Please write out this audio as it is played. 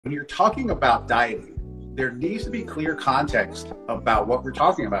When you're talking about dieting, there needs to be clear context about what we're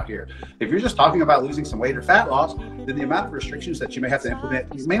talking about here. If you're just talking about losing some weight or fat loss, then the amount of restrictions that you may have to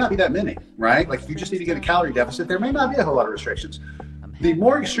implement may not be that many, right? Like if you just need to get a calorie deficit, there may not be a whole lot of restrictions. The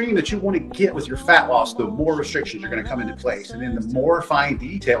more extreme that you want to get with your fat loss, the more restrictions are going to come into place. And then the more fine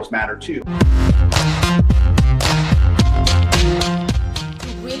details matter too. It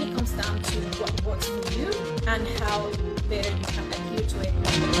really comes down to what works for you and how better you can adhere to it.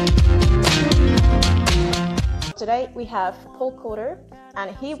 Today we have Paul Cotter,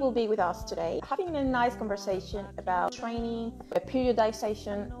 and he will be with us today having a nice conversation about training,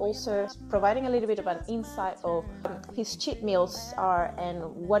 periodization, also providing a little bit of an insight of his cheat meals are and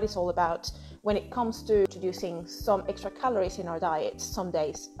what it's all about when it comes to introducing some extra calories in our diet some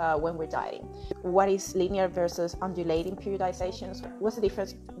days when we're dieting. What is linear versus undulating periodizations? What's the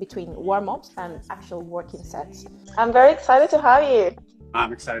difference between warm-ups and actual working sets? I'm very excited to have you.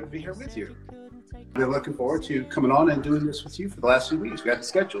 I'm excited to be here with you. I've been looking forward to coming on and doing this with you for the last few weeks. We got it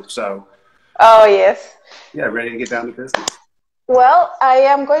scheduled, so. Oh, yes. Yeah, ready to get down to business. Well, I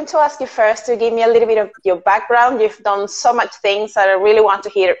am going to ask you first to give me a little bit of your background. You've done so much things that I really want to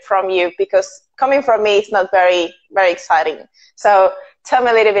hear it from you, because coming from me is not very, very exciting. So tell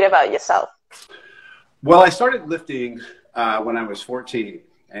me a little bit about yourself. Well, I started lifting when I was 14,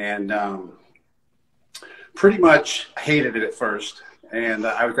 and pretty much hated it at first. And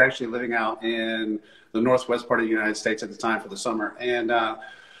I was actually living out in the northwest part of the United States at the time for the summer. And I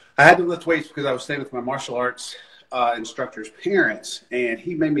had to lift weights because I was staying with my martial arts instructor's parents, and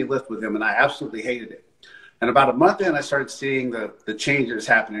he made me lift with him, and I absolutely hated it. And about a month in, I started seeing the changes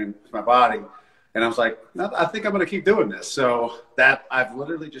happening with my body. And I was like, no, I think I'm going to keep doing this. So that I've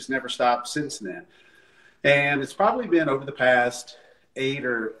literally just never stopped since then. And it's probably been over the past 8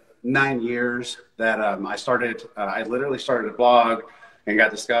 or 9 years that I literally started a blog and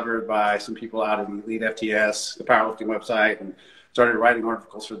got discovered by some people out of the Elite FTS, the powerlifting website, and started writing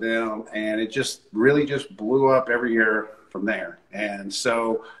articles for them. And it just really just blew up every year from there. And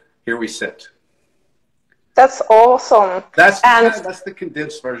so here we sit. That's awesome. That's the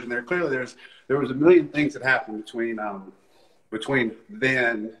condensed version there. Clearly there was a million things that happened between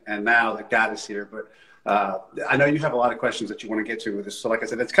then and now that got us here. But I know you have a lot of questions that you want to get to with this. So like I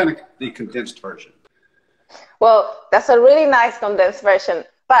said, it's kind of the condensed version. Well, that's a really nice condensed version.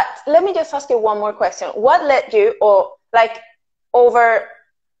 But let me just ask you one more question. What led you, or like over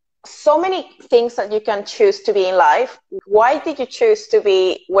so many things that you can choose to be in life, why did you choose to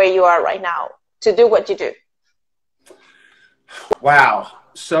be where you are right now, to do what you do? Wow.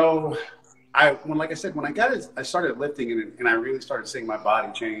 So like I said, when I started lifting and I really started seeing my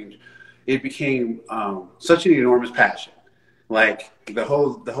body change, it became such an enormous passion. Like the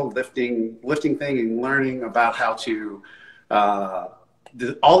whole lifting thing and learning about how to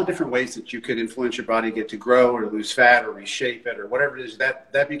all the different ways that you could influence your body, get to grow or lose fat or reshape it or whatever it is,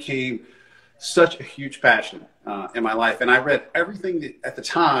 that became such a huge passion in my life. And I read everything at the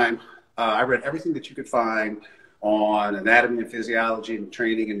time. I read everything that you could find on anatomy and physiology and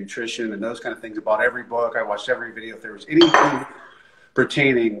training and nutrition and those kind of things. I bought every book. I watched every video. If there was anything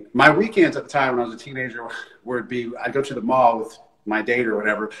pertaining, my weekends at the time when I was a teenager would be, I'd go to the mall with my date or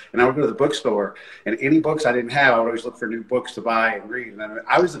whatever, and I would go to the bookstore, and any books I didn't have, I would always look for new books to buy and read. And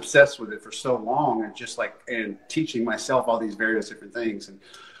I was obsessed with it for so long, and teaching myself all these various different things. And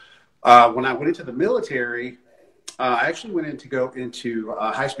when I went into the military, I actually went in to go into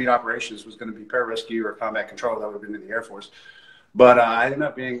high-speed operations, was going to be pararescue or combat control. That would have been in the Air Force. But I ended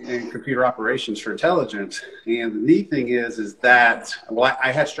up being in computer operations for intelligence. And the neat thing is that, well, I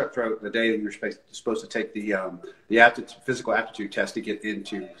had strep throat the day that you were supposed to take the physical aptitude test to get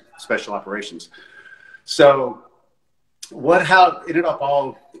into special operations. So how it ended up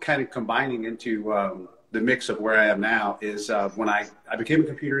all kind of combining into the mix of where I am now is when I became a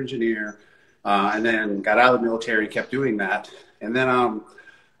computer engineer and then got out of the military, kept doing that. And then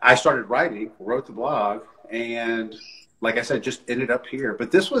I started wrote the blog, and like I said, just ended up here.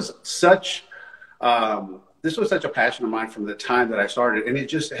 But this was such a passion of mine from the time that I started, and it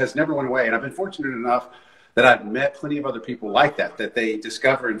just has never went away. And I've been fortunate enough that I've met plenty of other people like that they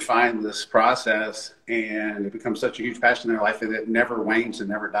discover and find this process, and it becomes such a huge passion in their life that it never wanes and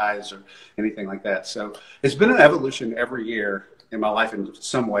never dies or anything like that. So it's been an evolution every year in my life in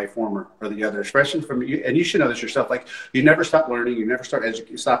some way, form, or the other, especially from you. And you should know this yourself. Like, you never stop learning, you never stop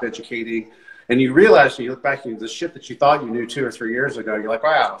educating. And you realize, when you look back, the shit that you thought you knew 2 or 3 years ago, you're like,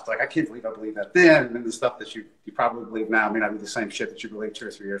 wow, it's like, I can't believe I believed that then. And then the stuff that you probably believe now may not be the same shit that you believe 2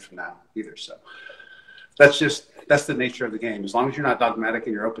 or 3 years from now either. So that's the nature of the game. As long as you're not dogmatic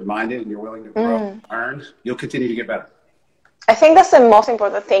and you're open-minded and you're willing to grow and learn, you'll continue to get better. I think that's the most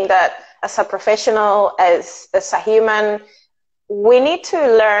important thing, that as a professional, as a human, we need to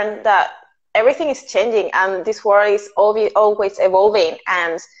learn that everything is changing and this world is always evolving.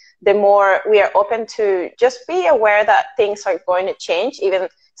 And the more we are open to just be aware that things are going to change, even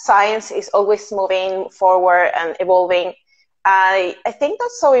science is always moving forward and evolving. I think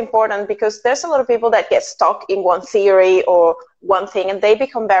that's so important, because there's a lot of people that get stuck in one theory or one thing, and they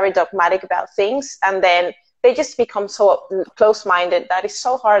become very dogmatic about things, and then they just become so close-minded that it's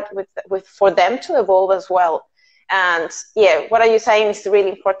so hard for them to evolve as well. And yeah, what are you saying is really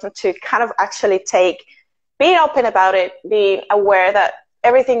important, to kind of actually being open about it, being aware that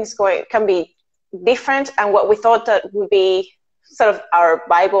everything can be different, and what we thought that would be sort of our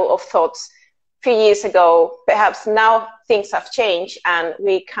Bible of thoughts a few years ago, perhaps now things have changed and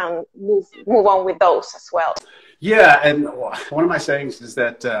we can move on with those as well. Yeah, and one of my sayings is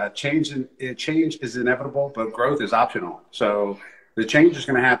that change is inevitable, but growth is optional. So the change is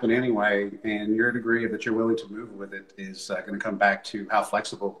going to happen anyway, and your degree that you're willing to move with it is going to come back to how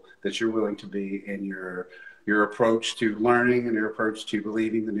flexible that you're willing to be in your approach to learning and your approach to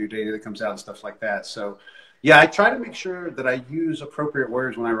believing the new data that comes out and stuff like that. So yeah, I try to make sure that I use appropriate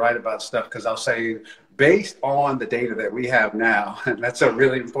words when I write about stuff, because I'll say, based on the data that we have now, and that's a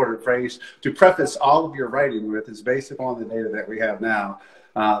really important phrase to preface all of your writing with, is based upon the data that we have now.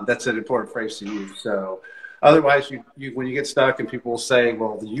 That's an important phrase to use. So otherwise, when you get stuck and people will say,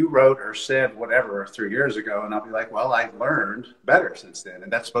 well, you wrote or said whatever 3 years ago, and I'll be like, well, I've learned better since then.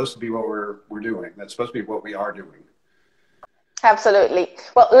 And that's supposed to be what we're doing. That's supposed to be what we are doing. Absolutely.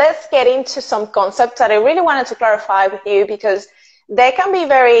 Well, let's get into some concepts that I really wanted to clarify with you, because they can be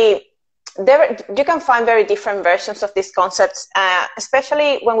you can find very different versions of these concepts,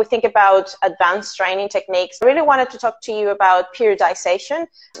 especially when we think about advanced training techniques. I really wanted to talk to you about periodization,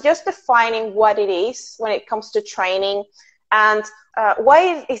 just defining what it is when it comes to training, and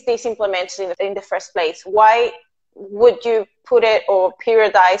why is this implemented in the first place? Why would you put it or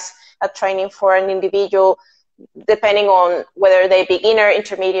periodize a training for an individual, depending on whether they're beginner,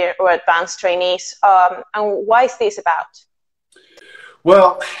 intermediate, or advanced trainees? And why is this about?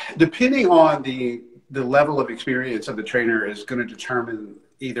 Well, depending on the level of experience of the trainer is going to determine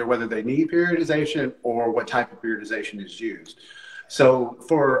either whether they need periodization or what type of periodization is used. So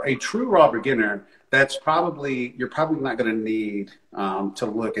for a true raw beginner, you're probably not going to need to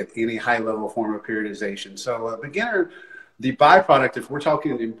look at any high level form of periodization. So a beginner, the byproduct, if we're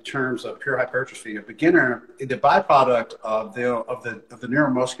talking in terms of pure hypertrophy, a beginner, the byproduct of the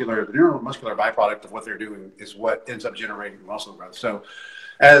neuromuscular byproduct of what they're doing is what ends up generating muscle growth. So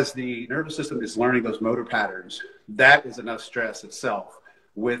as the nervous system is learning those motor patterns, that is enough stress itself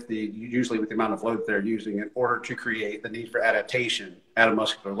usually with the amount of load that they're using in order to create the need for adaptation at a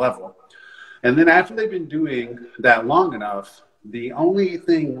muscular level. And then after they've been doing that long enough, the only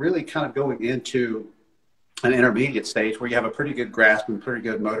thing really kind of going into an intermediate stage where you have a pretty good grasp and pretty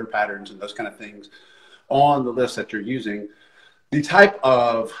good motor patterns and those kind of things on the list that you're using, the type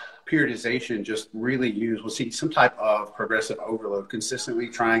of periodization just really we'll see some type of progressive overload, consistently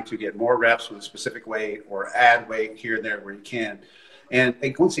trying to get more reps with a specific weight or add weight here and there where you can. And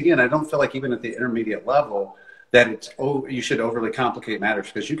once again, I don't feel like even at the intermediate level that you should overly complicate matters,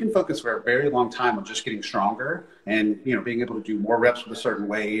 because you can focus for a very long time on just getting stronger and being able to do more reps with a certain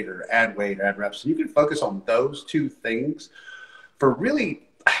weight or add reps. And you can focus on those two things for really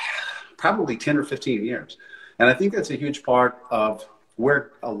probably 10 or 15 years. And I think that's a huge part of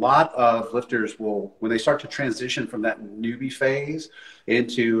where a lot of lifters will, when they start to transition from that newbie phase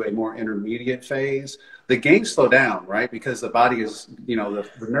into a more intermediate phase, the gains slow down, right? Because the body is,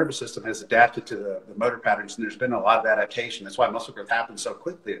 the nervous system has adapted to the motor patterns, and there's been a lot of adaptation. That's why muscle growth happens so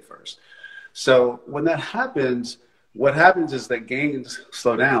quickly at first. So when that happens, what happens is that gains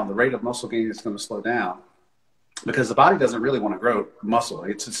slow down. The rate of muscle gain is going to slow down because the body doesn't really want to grow muscle.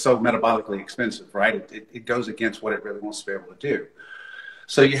 It's so metabolically expensive, right? It goes against what it really wants to be able to do.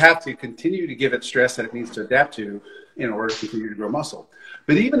 So you have to continue to give it stress that it needs to adapt to in order to continue to grow muscle.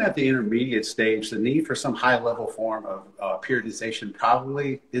 But even at the intermediate stage, the need for some high-level form of periodization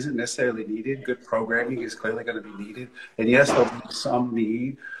probably isn't necessarily needed. Good programming is clearly going to be needed. And yes, there'll be some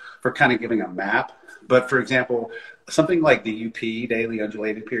need for kind of giving a map. But for example, something like the UP, daily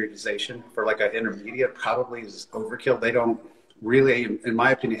undulating periodization, for like an intermediate probably is overkill. They don't really, in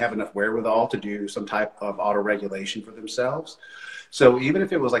my opinion, have enough wherewithal to do some type of autoregulation for themselves. So even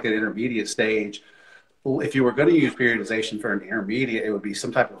if it was like an intermediate stage, if you were going to use periodization for an intermediate, it would be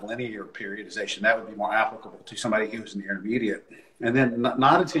some type of linear periodization. That would be more applicable to somebody who's in the intermediate. And then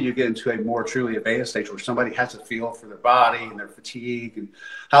not until you get into a more truly advanced stage where somebody has a feel for their body and their fatigue and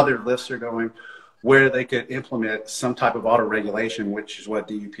how their lifts are going, where they could implement some type of auto-regulation, which is what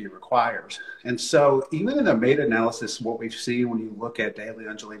DUP requires. And so even in a meta-analysis, what we've seen when you look at daily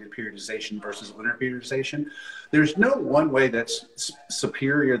undulated periodization versus linear periodization, there's no one way that's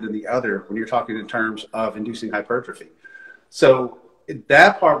superior than the other when you're talking in terms of inducing hypertrophy. So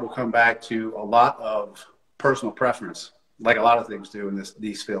that part will come back to a lot of personal preference, like a lot of things do in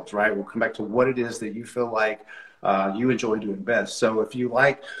these fields, right? We'll come back to what it is that you feel like you enjoy doing best. So if you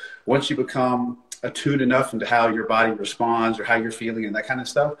like, once you become attuned enough into how your body responds or how you're feeling and that kind of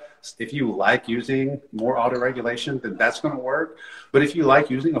stuff, if you like using more autoregulation, then that's going to work. But if you like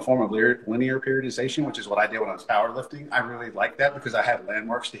using a form of linear periodization, which is what I did when I was powerlifting, I really like that because I had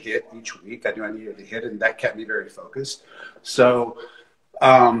landmarks to hit each week. I knew I needed to hit, and that kept me very focused. So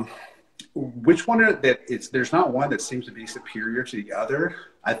which one there's not one that seems to be superior to the other.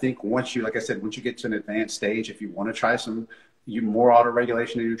 I think once you, like I said, once you get to an advanced stage, if you want to try more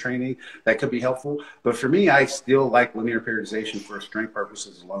auto-regulation in your training, that could be helpful. But for me, I still like linear periodization for strength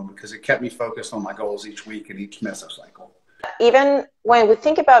purposes alone because it kept me focused on my goals each week and each mesocycle. Even when we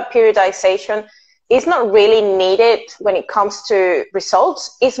think about periodization, it's not really needed when it comes to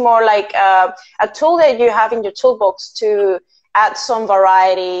results. It's more like a tool that you have in your toolbox to add some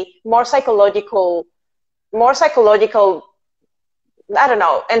variety, more psychological, I don't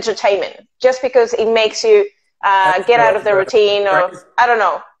know, entertainment, just because it makes you get out of the routine, or I don't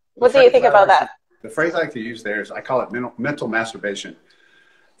know. What do you think about that? The phrase I like to use there is, I call it mental masturbation.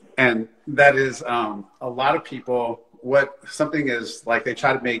 And that is a lot of people, something is like they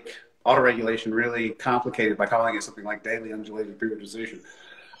try to make autoregulation really complicated by calling it something like daily undulated periodization.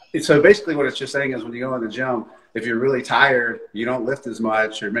 So basically what it's just saying is when you go in the gym, if you're really tired, you don't lift as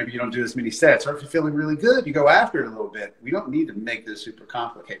much, or maybe you don't do as many sets, or if you're feeling really good, you go after it a little bit. We don't need to make this super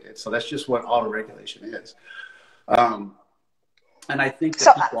complicated. So that's just what autoregulation is. And I think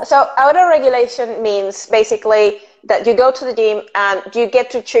that so auto-regulation means basically that you go to the gym and you get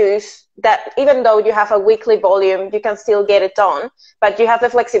to choose that even though you have a weekly volume, you can still get it done, but you have the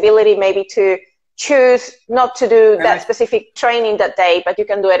flexibility maybe to choose not to do that specific training that day, but you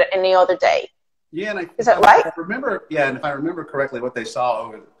can do it any other day. Yeah, and is that right? And if I remember correctly, what they saw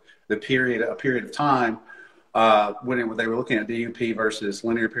over a period of time, when they were looking at DUP versus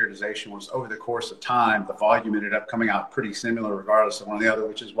linear periodization, was over the course of time, the volume ended up coming out pretty similar regardless of one or the other,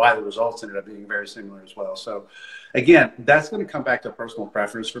 which is why the results ended up being very similar as well. So again, that's going to come back to personal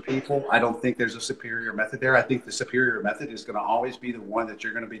preference for people. I don't think there's a superior method there. I think the superior method is going to always be the one that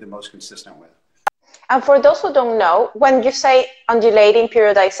you're going to be the most consistent with. And for those who don't know, when you say undulating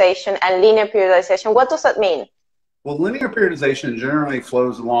periodization and linear periodization, what does that mean? Well, linear periodization generally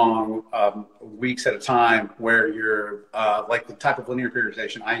flows along weeks at a time, where you're like the type of linear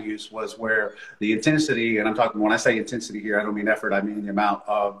periodization I used was where the intensity, and I'm talking, when I say intensity here, I don't mean effort, I mean the amount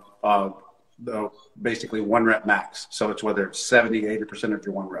of basically 1 rep max. So it's whether it's 70, 80% of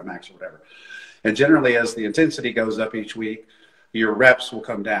your 1 rep max or whatever. And generally, as the intensity goes up each week, your reps will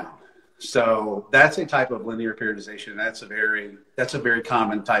come down. So that's a type of linear periodization. That's a very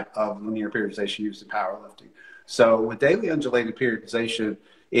common type of linear periodization used in powerlifting. So with daily undulated periodization,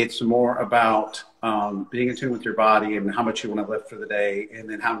 it's more about being in tune with your body and how much you want to lift for the day, and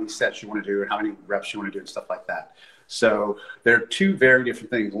then how many sets you want to do, and how many reps you want to do, and stuff like that. So they're two very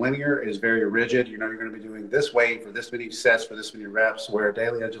different things. Linear is very rigid. You know, you're going to be doing this weight for this many sets for this many reps, where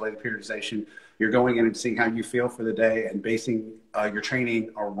daily undulated periodization, you're going in and seeing how you feel for the day and basing your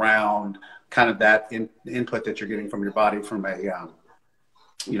training around kind of that input that you're getting from your body from a,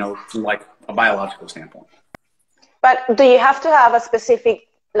 from like a biological standpoint. But do you have to have a specific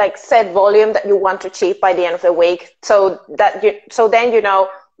set volume that you want to achieve by the end of the week, so then you know,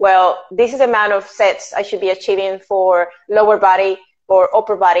 well, this is the amount of sets I should be achieving for lower body or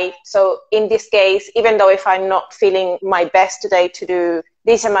upper body. So in this case, even though if I'm not feeling my best today to do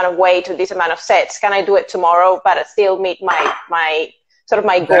this amount of weight or this amount of sets, can I do it tomorrow, but I still meet my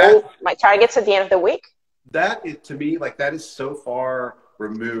goal, my targets at the end of the week? That is, to me, that is so far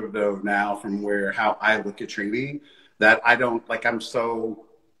removed though now from how I look at training, that I don't, I'm so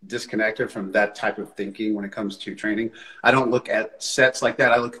disconnected from that type of thinking when it comes to training. I don't look at sets like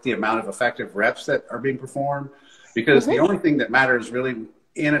that. I look at the amount of effective reps that are being performed, because the only thing that matters really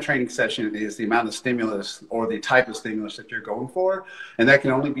in a training session is the amount of stimulus or the type of stimulus that you're going for. And that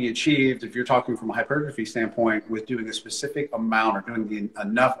can only be achieved, if you're talking from a hypertrophy standpoint, with doing a specific amount or doing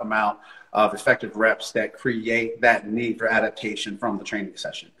enough amount of effective reps that create that need for adaptation from the training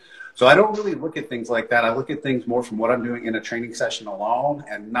session. So I don't really look at things like that. I look at things more from what I'm doing in a training session alone,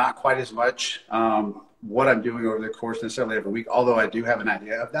 and not quite as much what I'm doing over the course necessarily of a week, although I do have an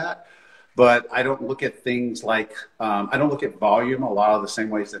idea of that. but I don't look at things like, I don't look at volume a lot of the same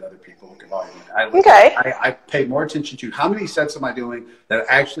ways that other people look at volume. I pay more attention to how many sets am I doing that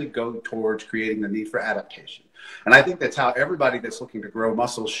actually go towards creating the need for adaptation. And I think that's how everybody that's looking to grow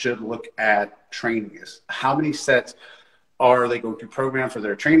muscles should look at training, is how many sets are they going to program for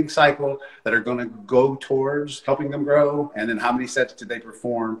their training cycle that are going to go towards helping them grow? And then how many sets did they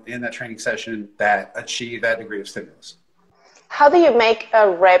perform in that training session that achieve that degree of stimulus? How do you make a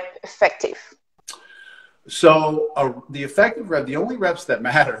rep effective? So the effective rep, the only reps that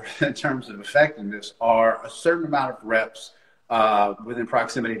matter in terms of effectiveness are a certain amount of reps within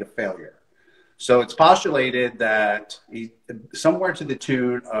proximity to failure. So it's postulated that somewhere to the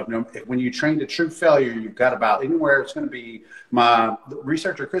tune of, when you train to true failure, you've got about anywhere, it's going to be, my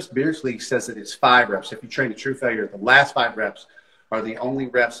researcher Chris Beersley says that it's 5 reps. If you train to true failure, the last 5 reps are the only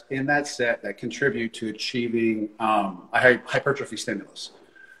reps in that set that contribute to achieving a hypertrophy stimulus.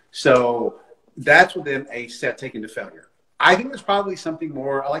 So that's within a set taken to failure. I think there's probably something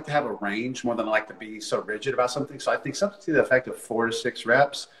more. I like to have a range more than I like to be so rigid about something. So I think something to the effect of 4 to 6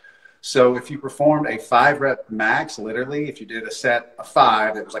 reps. So if you performed a 5 rep max, literally, if you did a set of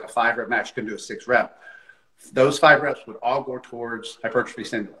 5, that was like a 5 rep max, you couldn't do a 6 rep. Those 5 reps would all go towards hypertrophy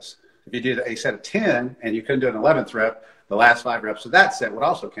stimulus. If you did a set of 10 and you couldn't do an 11th rep, the last 5 reps of that set would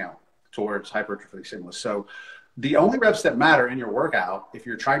also count towards hypertrophy stimulus. So the only reps that matter in your workout, if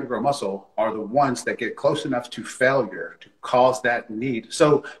you're trying to grow muscle, are the ones that get close enough to failure to cause that need.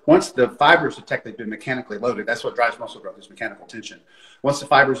 So once the fibers detect they've been mechanically loaded, that's what drives muscle growth, is mechanical tension. Once the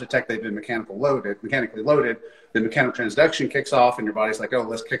fibers detect they've been mechanically loaded, the mechanical transduction kicks off, and your body's like, oh,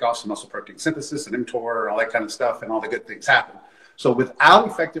 let's kick off some muscle protein synthesis and mTOR and all that kind of stuff, and all the good things happen. So without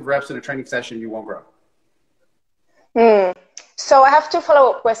effective reps in a training session, you won't grow. So I have 2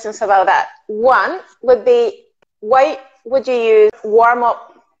 follow-up questions about that. One would be, why would you use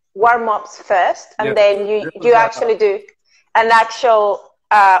warm-ups first, and then you actually do an actual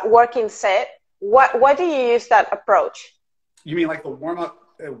working set? Why do you use that approach? You mean like the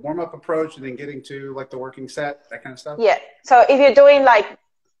warm-up approach, and then getting to like the working set, that kind of stuff? Yeah. So if you're doing like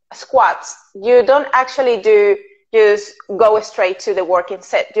squats, you don't actually just go straight to the working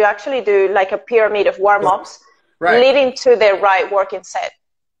set. You actually do like a pyramid of warm-ups, leading to the right working set.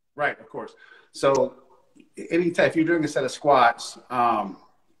 Right, of course. So anytime, if you're doing a set of squats,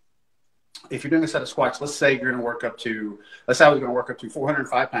 let's say you're going to work up to, let's say I was going to work up to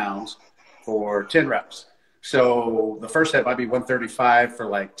 405 pounds for 10 reps. So the first set might be 135 for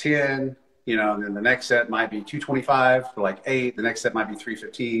like 10, and then the next set might be 225 for like 8. The next set might be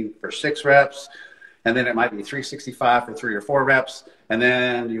 315 for 6 reps. And then it might be 365 for 3 or 4 reps. And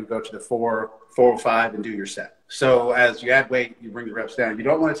then you go to the 405 and do your set. So as you add weight, you bring the reps down. You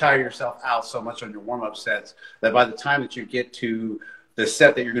don't want to tire yourself out so much on your warm-up sets that by the time that you get to the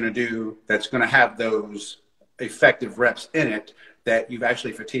set that you're going to do that's going to have those effective reps in it, that you've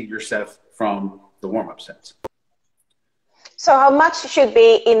actually fatigued yourself from the warm-up sets. So how much should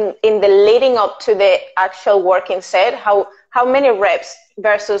be in the leading up to the actual working set? How many reps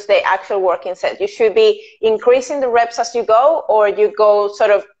versus the actual working set? You should be increasing the reps as you go, or you go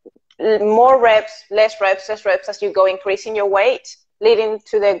sort of more reps, less reps as you go, increasing your weight leading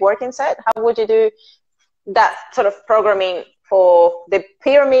to the working set? How would you do that sort of programming for the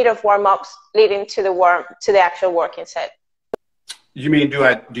pyramid of warm-ups leading to the actual working set? You mean,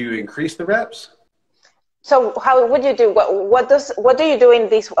 do you increase the reps? So how would you do, what do you do in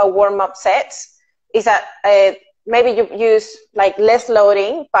these warm-up sets? Is that maybe you use like less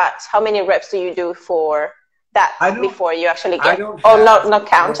loading, but how many reps do you do for that before you actually get, not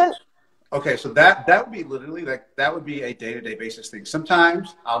counted? Okay, so that would be literally that would be a day-to-day basis thing.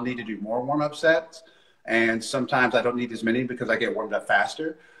 Sometimes I'll need to do more warm-up sets, and sometimes I don't need as many because I get warmed up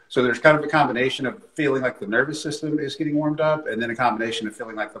faster. So there's kind of a combination of feeling like the nervous system is getting warmed up, and then a combination of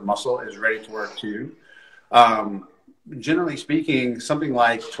feeling like the muscle is ready to work too. Generally speaking, something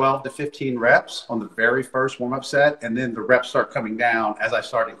like 12 to 15 reps on the very first warm-up set, and then the reps start coming down as I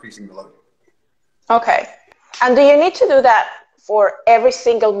start increasing the load. Okay. And do you need to do that for every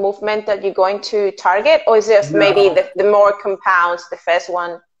single movement that you're going to target, or is it maybe the more compounds, the first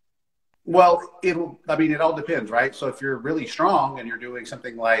one? Well, it all depends, right? So if you're really strong and you're doing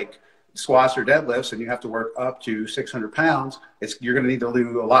something like squats or deadlifts and you have to work up to 600 pounds, you're going to need to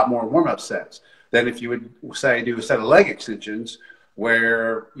do a lot more warm-up sets than if you would, say, do a set of leg extensions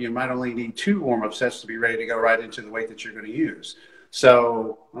where you might only need 2 warm-up sets to be ready to go right into the weight that you're going to use.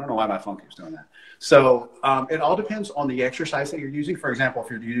 So I don't know why my phone keeps doing that. So it all depends on the exercise that you're using. For example, if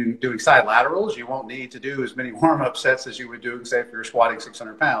you're doing side laterals, you won't need to do as many warm-up sets as you would do, say, if you're squatting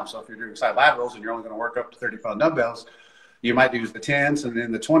 600 pounds. So if you're doing side laterals and you're only going to work up to 30-pound dumbbells, You might do the 10s and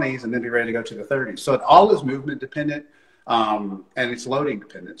then the 20s and then be ready to go to the 30s. So it all is movement dependent, and it's loading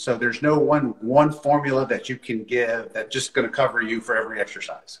dependent. So there's no one formula that you can give that's just going to cover you for every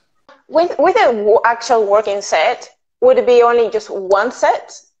exercise. With an actual working set, would it be only just one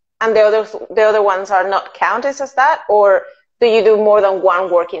set and the other ones are not counted as that? Or do you do more than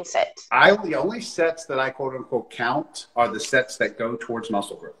one working set? The only sets that I quote unquote count are the sets that go towards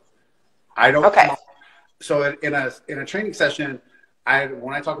muscle growth. I don't. Okay. So in a training session,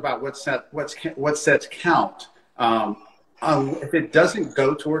 when I talk about what sets count, if it doesn't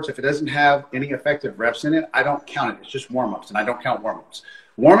go towards, if it doesn't have any effective reps in it, I don't count it. It's just warm-ups, and I don't count warm-ups.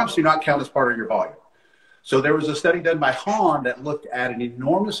 Warm-ups do not count as part of your volume. So there was a study done by Hahn that looked at an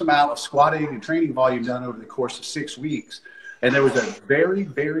enormous amount of squatting and training volume done over the course of 6 weeks. And there was a very,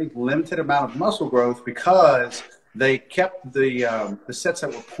 very limited amount of muscle growth because they kept the sets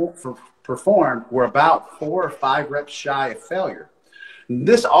that were performed were about 4 or 5 reps shy of failure.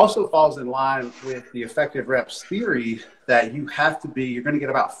 This also falls in line with the effective reps theory that you're going to get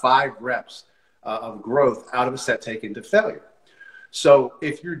about 5 reps of growth out of a set taken to failure. So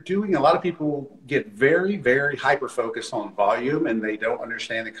if you're doing, a lot of people get very, very hyper-focused on volume, and they don't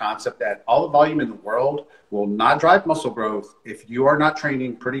understand the concept that all the volume in the world will not drive muscle growth if you are not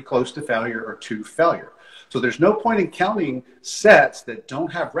training pretty close to failure or to failure. So there's no point in counting sets that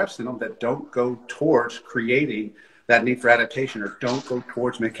don't have reps in them, that don't go towards creating that need for adaptation or don't go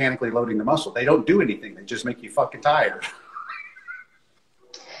towards mechanically loading the muscle. They don't do anything. They just make you fucking tired.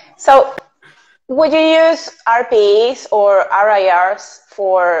 So would you use RPEs or RIRs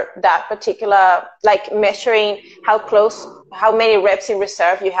for that particular, like measuring how many reps in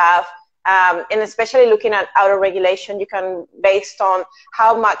reserve you have? And especially looking at autoregulation, you can, based on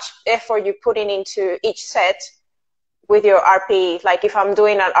how much effort you're putting into each set with your RPE. Like if I'm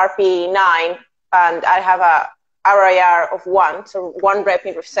doing an RPE 9 and I have a RIR of 1, so 1 rep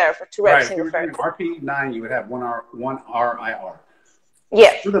in reserve or 2 reps in reserve. If you were doing RPE 9, you would have one RIR.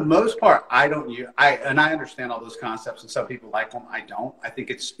 Yeah. For the most part, I don't use, I understand all those concepts, and some people like them. I don't. I think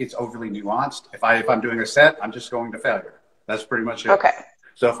it's overly nuanced. If I'm doing a set, I'm just going to failure. That's pretty much it. Okay.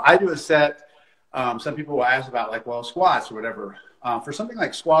 So if I do a set, some people will ask about like, well, squats or whatever. For something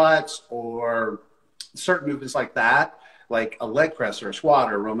like squats or certain movements like that, like a leg press or a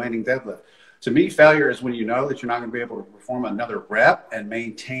squat or a rotating deadlift, to me, failure is when you know that you're not going to be able to perform another rep and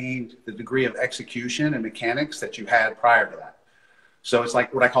maintain the degree of execution and mechanics that you had prior to that. So it's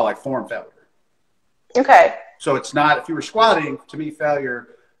like what I call like form failure. Okay. So it's not, if you were squatting, to me,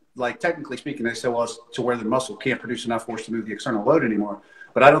 failure, like technically speaking, they say, well, it's to where the muscle can't produce enough force to move the external load anymore.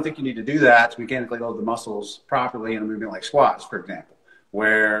 But I don't think you need to do that to mechanically load the muscles properly in a movement like squats, for example,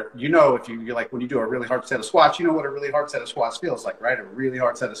 where, you know, if you're like, when you do a really hard set of squats, you know what a really hard set of squats feels like, right? A really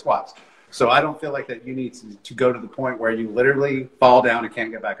hard set of squats. So I don't feel like that you need to go to the point where you literally fall down and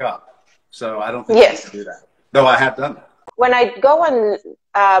can't get back up. So I don't think you need to do that, though I have done that. When I go and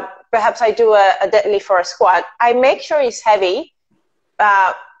perhaps I do a deadlift for a squat, I make sure it's heavy,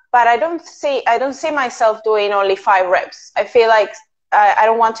 but I don't see myself doing only 5 reps. I feel like I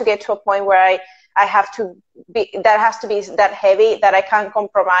don't want to get to a point where I have to be, that has to be that heavy that I can't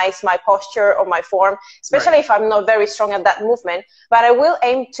compromise my posture or my form, especially if I'm not very strong at that movement. But I will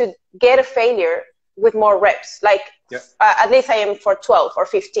aim to get a failure with more reps, like at least I am for 12 or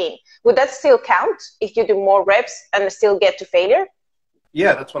 15. Would that still count if you do more reps and still get to failure?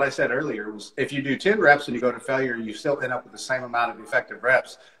 Yeah, that's what I said earlier. Was if you do 10 reps and you go to failure, you still end up with the same amount of effective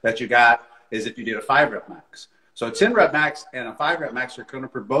reps that you got as if you did a 5 rep max. So a 10 rep max and a 5 rep max are going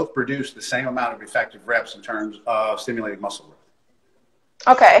to both produce the same amount of effective reps in terms of stimulating muscle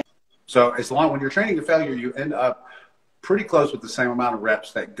growth. Okay. So when you're training to failure, you end up pretty close with the same amount of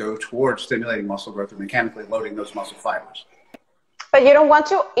reps that go towards stimulating muscle growth and mechanically loading those muscle fibers. But you don't want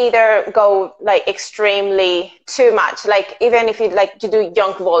to either go like extremely too much. Like even if you like to do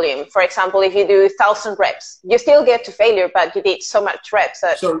young volume, for example, if you do 1,000 reps, you still get to failure, but you did so much reps.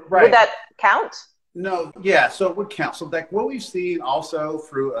 Would that count? No, yeah, so it would count. So like what we've seen also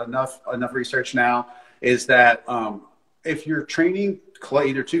through enough research now is that if you're training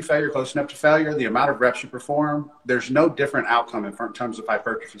either to failure, close enough to failure, the amount of reps you perform, there's no different outcome in terms of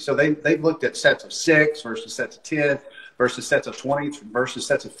hypertrophy. So they've looked at sets of 6 versus sets of 10 versus sets of 20 versus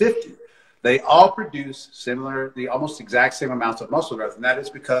sets of 50. They all produce the almost exact same amounts of muscle growth, and that is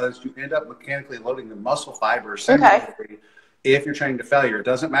because you end up mechanically loading the muscle fibers similarly if you're training to failure. It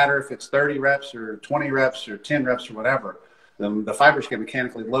doesn't matter if it's 30 reps or 20 reps or 10 reps or whatever. The fibers get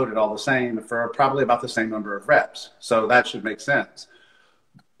mechanically loaded all the same for probably about the same number of reps. So that should make sense.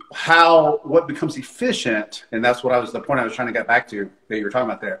 what becomes efficient, and that's what the point I was trying to get back to that you were talking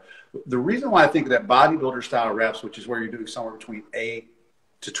about there. The reason why I think that bodybuilder style reps, which is where you're doing somewhere between 8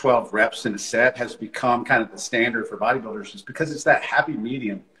 to 12 reps in a set, has become kind of the standard for bodybuilders, is because it's that happy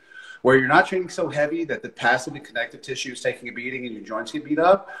medium where you're not training so heavy that the passive and connective tissue is taking a beating and your joints get beat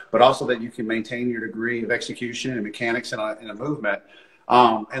up, but also that you can maintain your degree of execution and mechanics in a movement.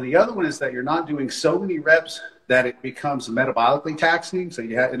 And the other one is that you're not doing so many reps that it becomes metabolically taxing. So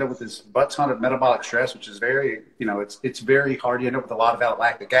you end up with this butt ton of metabolic stress, which is very, it's very hard. You end up with a lot of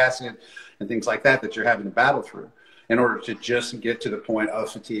lactic acid and things like that you're having to battle through in order to just get to the point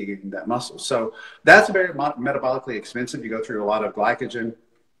of fatiguing that muscle. So that's very metabolically expensive. You go through a lot of glycogen.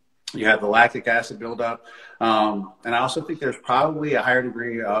 You have the lactic acid buildup. And I also think there's probably a higher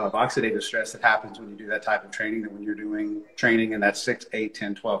degree of oxidative stress that happens when you do that type of training than when you're doing training in that 6, 8,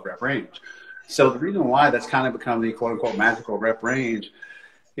 10, 12 rep range. So the reason why that's kind of become the quote unquote magical rep range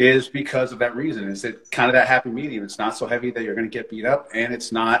is because of that reason. Is it kind of that happy medium? It's not so heavy that you're going to get beat up, and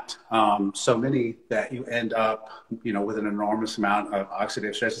it's not so many that you end up, with an enormous amount of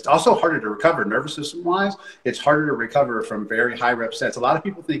oxidative stress. It's also harder to recover nervous system wise. It's harder to recover from very high rep sets. A lot of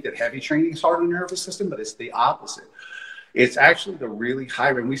people think that heavy training is hard on the nervous system, but it's the opposite. It's actually the really high,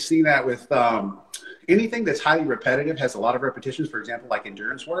 and we've seen that with anything that's highly repetitive, has a lot of repetitions, for example, like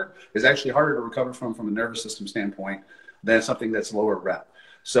endurance work, is actually harder to recover from a nervous system standpoint than something that's lower rep.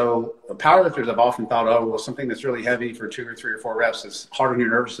 So powerlifters have often thought, oh, well, something that's really heavy for 2 or 3 or 4 reps is hard on your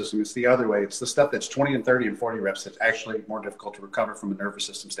nervous system. It's the other way. It's the stuff that's 20 and 30 and 40 reps that's actually more difficult to recover from a nervous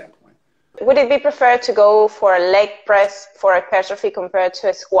system standpoint. Would it be preferred to go for a leg press for hypertrophy compared to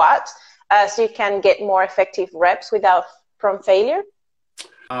a squat, as you can get more effective reps without prone failure?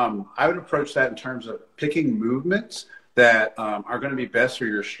 I would approach that in terms of picking movements that are going to be best for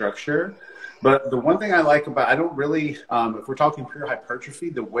your structure. But the one thing I like about, I don't really, if we're talking pure hypertrophy,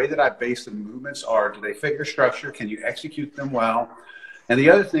 the way that I base the movements are, do they fit your structure? Can you execute them well? And the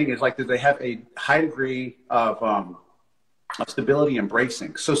other thing is, like, do they have a high degree of stability and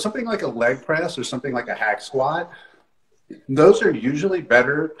bracing? So something like a leg press or something like a hack squat, those are usually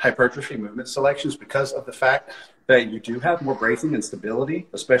better hypertrophy movement selections because of the fact that you do have more bracing and stability,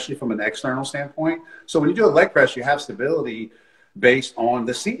 especially from an external standpoint. So when you do a leg press, you have stability based on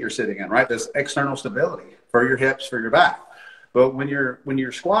the seat you're sitting in, right? There's external stability for your hips, for your back. But when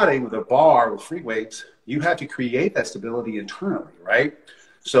you're squatting with a bar with free weights, you have to create that stability internally, right?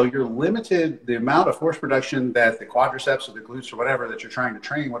 So you're limited, the amount of force production that the quadriceps or the glutes or whatever that you're trying to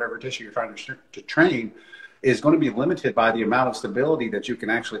train, whatever tissue you're trying to train, is going to be limited by the amount of stability that you can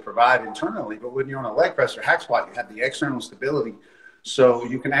actually provide internally. But when you're on a leg press or hack squat, you have the external stability. So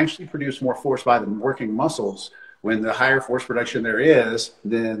you can actually produce more force by the working muscles. When the higher force production there is,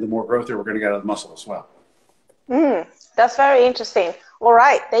 then the more growth that we're going to get out of the muscle as well. That's very interesting. All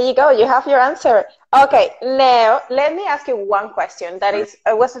right, there you go. You have your answer. Okay, now let me ask you one question that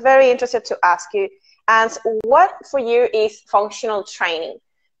I was very interested to ask you. And what for you is functional training?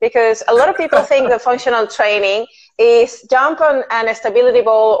 Because a lot of people think that functional training is jump on a stability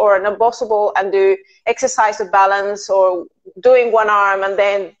ball or an opposable ball and do exercise of balance, or doing one arm and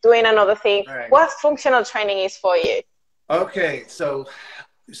then doing another thing. Right. What functional training is for you? Okay, so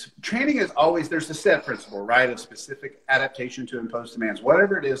training is always, there's a set principle, right? A specific adaptation to imposed demands.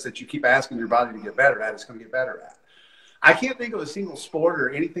 Whatever it is that you keep asking your body to get better at, it's going to get better at. I can't think of a single sport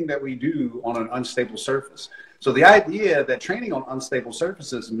or anything that we do on an unstable surface. So the idea that training on unstable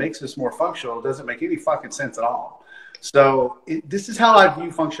surfaces makes us more functional doesn't make any fucking sense at all. So this is how I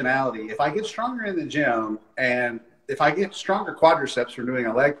view functionality. If I get stronger in the gym, and if I get stronger quadriceps from doing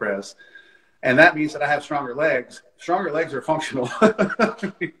a leg press, and that means that I have stronger legs are functional.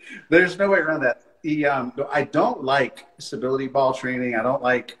 There's no way around that. I don't like stability ball training. I don't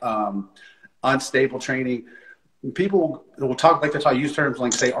like unstable training. People will use terms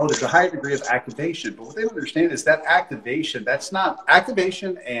like, say, oh, there's a high degree of activation. But what they don't understand is that activation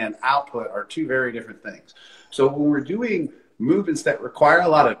and output are two very different things. So when we're doing movements that require a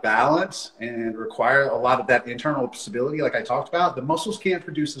lot of balance and require a lot of that internal stability, like I talked about, the muscles can't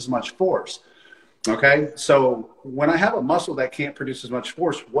produce as much force. Okay, so when I have a muscle that can't produce as much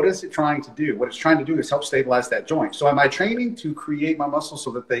force, what is it trying to do? What it's trying to do is help stabilize that joint. So am I training to create my muscles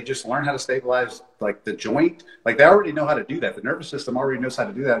so that they just learn how to stabilize, like, the joint? Like, they already know how to do that. The nervous system already knows how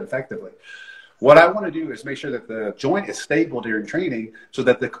to do that effectively. What I want to do is make sure that the joint is stable during training so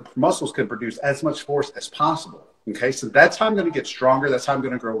that the muscles can produce as much force as possible. Okay, so that's how I'm going to get stronger. That's how I'm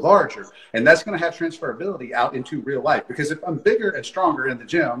going to grow larger. And that's going to have transferability out into real life. Because if I'm bigger and stronger in the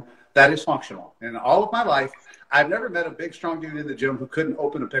gym, that is functional. In all of my life, I've never met a big, strong dude in the gym who couldn't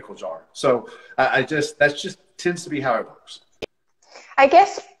open a pickle jar. So that just tends to be how it works. I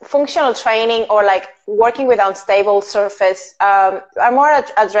guess functional training or like working with unstable surface are more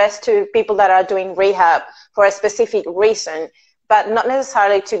addressed to people that are doing rehab for a specific reason, but not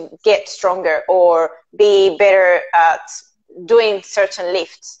necessarily to get stronger or be better at doing certain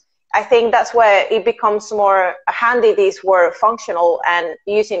lifts. I think that's where it becomes more handy, this word functional and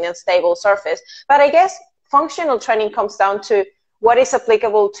using unstable surface. But I guess functional training comes down to what is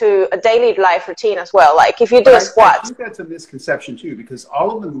applicable to a daily life routine as well. Like if you do a squat. I think that's a misconception too, because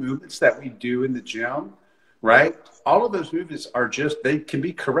all of the movements that we do in the gym, right? All of those movements are they can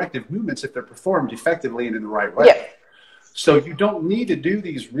be corrective movements if they're performed effectively and in the right way. Yeah. So you don't need to do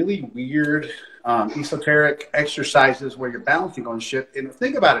these really weird, esoteric exercises where you're balancing on shit. And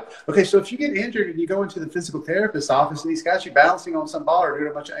think about it. Okay, so if you get injured and you go into the physical therapist's office and he's got you balancing on some ball or doing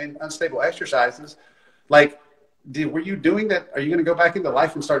a bunch of unstable exercises, like, were you doing that? Are you going to go back into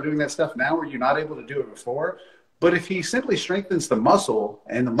life and start doing that stuff now? Were you not able to do it before? But if he simply strengthens the muscle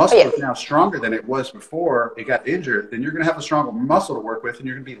and the muscle is now stronger than it was before it got injured, then you're going to have a stronger muscle to work with and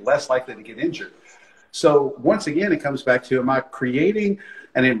you're going to be less likely to get injured. So once again, it comes back to, am I creating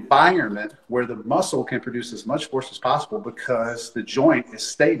an environment where the muscle can produce as much force as possible because the joint is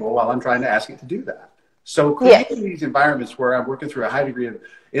stable while I'm trying to ask it to do that? So creating these environments where I'm working through a high degree of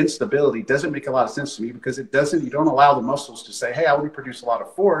instability doesn't make a lot of sense to me, because you don't allow the muscles to say, hey, I want to produce a lot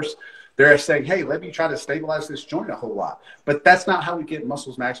of force. They're saying, hey, let me try to stabilize this joint a whole lot. But that's not how we get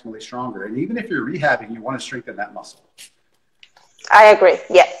muscles maximally stronger. And even if you're rehabbing, you want to strengthen that muscle. I agree.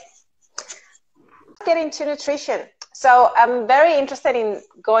 Yeah. Get into nutrition. So I'm very interested in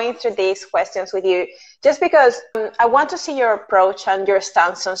going through these questions with you, just because I want to see your approach and your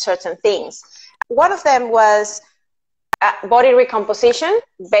stance on certain things. One of them was body recomposition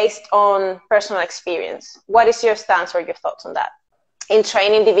based on personal experience. What is your stance or your thoughts on that in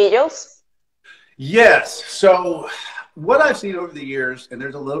training individuals? Yes. So what I've seen over the years, and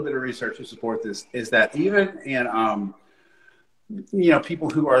there's a little bit of research to support this, is that even in people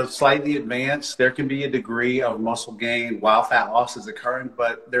who are slightly advanced, there can be a degree of muscle gain while fat loss is occurring,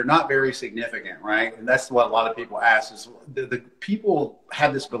 but they're not very significant, right? And that's what a lot of people ask, is the people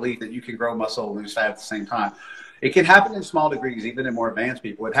have this belief that you can grow muscle and lose fat at the same time. It can happen in small degrees, even in more advanced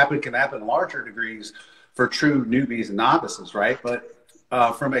people. It can happen in larger degrees for true newbies and novices, right? But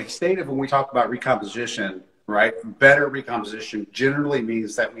from a state of when we talk about recomposition, right, better recomposition generally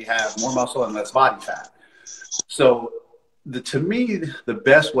means that we have more muscle and less body fat. So to me, the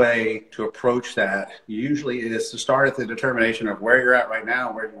best way to approach that usually is to start at the determination of where you're at right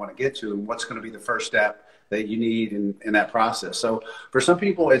now, where you want to get to, and what's going to be the first step that you need in that process. So for some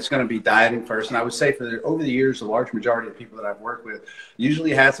people, it's going to be dieting first. And I would say over the years, the large majority of people that I've worked with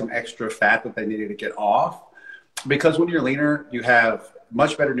usually had some extra fat that they needed to get off. Because when you're leaner, you have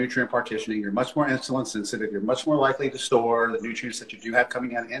much better nutrient partitioning. You're much more insulin sensitive. You're much more likely to store the nutrients that you do have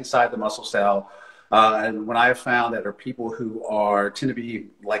coming in inside the muscle cell. And when I have found that are people who tend to be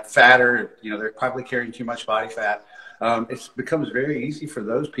like fatter, they're probably carrying too much body fat. It becomes very easy for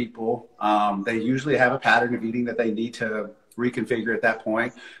those people. They usually have a pattern of eating that they need to reconfigure at that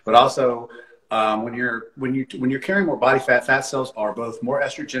point. But also, when you're carrying more body fat, fat cells are both more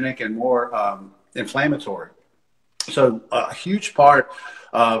estrogenic and more inflammatory. So a huge part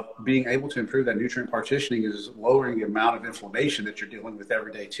of being able to improve that nutrient partitioning is lowering the amount of inflammation that you're dealing with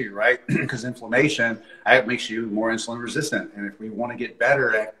every day too, right? Because inflammation makes you more insulin resistant. And if we want to get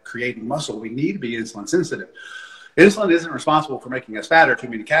better at creating muscle, we need to be insulin sensitive. Insulin isn't responsible for making us fatter, too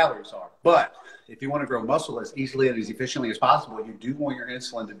many calories are. But if you want to grow muscle as easily and as efficiently as possible, you do want your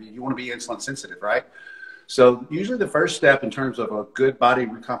insulin you want to be insulin sensitive, right? So usually the first step in terms of a good body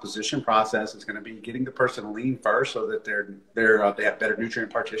recomposition process is going to be getting the person lean first so that they have better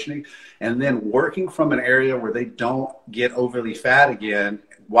nutrient partitioning, and then working from an area where they don't get overly fat again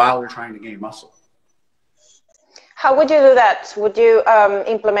while they're trying to gain muscle. How would you do that? Would you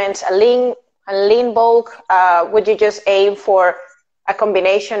implement a lean bulk? Would you just aim for a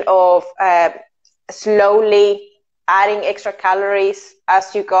combination of slowly adding extra calories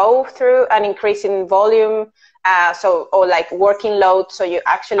as you go through and increasing volume, or like working load, so you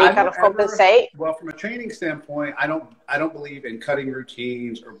actually kind of compensate? Well, from a training standpoint, I don't believe in cutting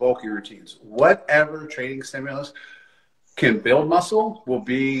routines or bulking routines. Whatever training stimulus can build muscle will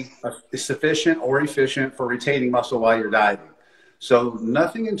be sufficient or efficient for retaining muscle while you're dieting. So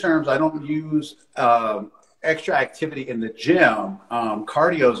nothing in terms, I don't use extra activity in the gym.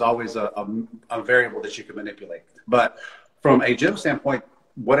 Cardio is always a variable that you can manipulate. But from a gym standpoint,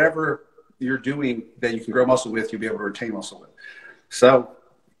 whatever you're doing that you can grow muscle with, you'll be able to retain muscle with. So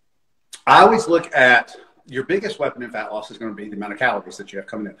I always look at your biggest weapon in fat loss is going to be the amount of calories that you have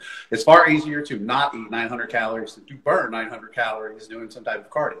coming in. It's far easier to not eat 900 calories than to burn 900 calories doing some type of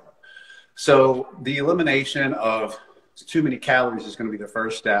cardio. So the elimination of too many calories is going to be the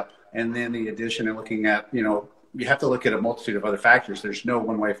first step. And then the addition and looking at, you know, you have to look at a multitude of other factors. There's no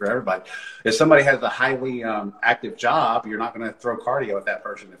one way for everybody. If somebody has a highly active job, you're not going to throw cardio at that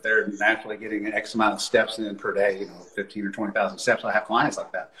person. If they're naturally getting an X amount of steps in per day, you know, 15 or 20,000 steps, I have clients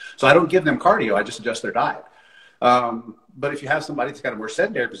like that. So I don't give them cardio. I just adjust their diet. But if you have somebody that's got a more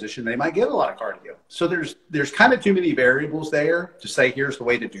sedentary position, they might get a lot of cardio. So there's kind of too many variables there to say, here's the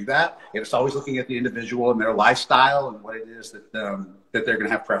way to do that. And it's always looking at the individual and their lifestyle and what it is that they're going to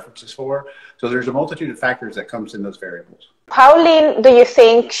have preferences for. So there's a multitude of factors that comes in those variables. How lean do you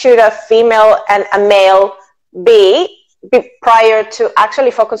think should a female and a male be prior to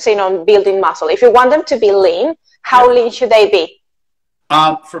actually focusing on building muscle? If you want them to be lean, how lean should they be?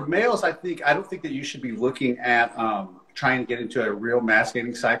 For males, I don't think that you should be looking at trying to get into a real mass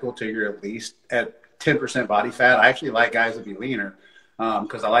gaining cycle till you're at least at 10% body fat. I actually like guys to be leaner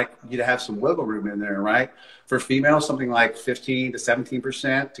because I like you to have some wiggle room in there, right? For females, something like 15 to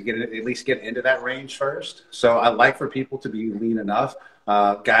 17% to get at least get into that range first. So I like for people to be lean enough.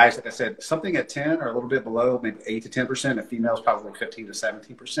 Guys, like I said, something at 10 or a little bit below, maybe 8 to 10%. And females, probably 15 to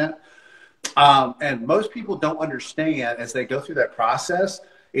 17%. And most people don't understand as they go through that process,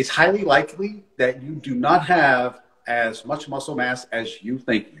 it's highly likely that you do not have as much muscle mass as you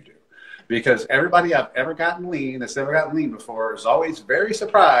think you do. Because everybody I've ever gotten lean, that's ever gotten lean before, is always very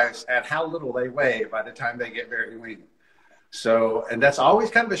surprised at how little they weigh by the time they get very lean. So, and that's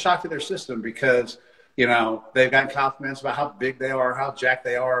always kind of a shock to their system because, you know, they've gotten compliments about how big they are, how jacked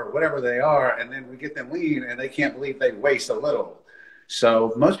they are, or whatever they are. And then we get them lean and they can't believe they weigh so little.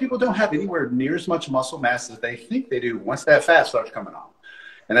 So most people don't have anywhere near as much muscle mass as they think they do once that fat starts coming on.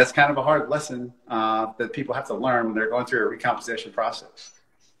 And that's kind of a hard lesson that people have to learn when they're going through a recomposition process.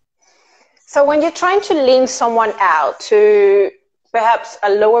 So when you're trying to lean someone out to perhaps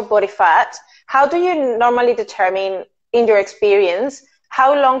a lower body fat, how do you normally determine, in your experience,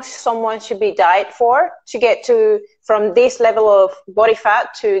 how long someone should be diet for to get to from this level of body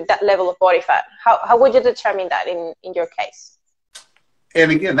fat to that level of body fat? How would you determine that in your case?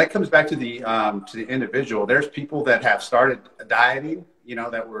 And again, that comes back to the individual. There's people that have started dieting, you know,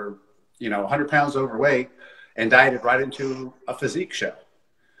 that were, you know, 100 pounds overweight and dieted right into a physique show.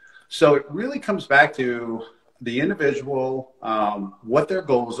 So it really comes back to the individual, what their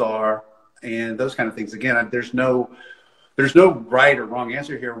goals are, and those kind of things. Again, there's no right or wrong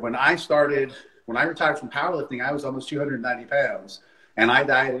answer here. When I retired from powerlifting, I was almost 290 pounds, and I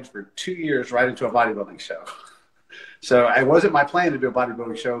dieted for 2 years right into a bodybuilding show. So it wasn't my plan to do a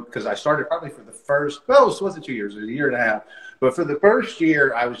bodybuilding show because I started probably for the first, well, it wasn't 2 years, it was a year and a half. But for the first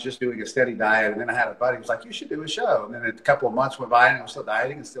year, I was just doing a steady diet. And then I had a buddy who was like, you should do a show. And then a couple of months went by and I was still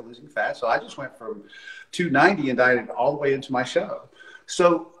dieting and still losing fat. So I just went from 290 and dieted all the way into my show.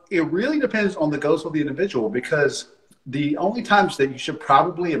 So it really depends on the goals of the individual because the only times that you should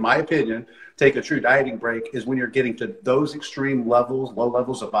probably, in my opinion, take a true dieting break is when you're getting to those extreme levels, low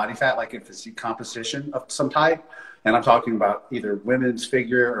levels of body fat, like in physique composition of some type. And I'm talking about either women's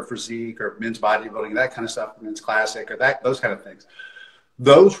figure or physique or men's bodybuilding, that kind of stuff, men's classic or those kind of things.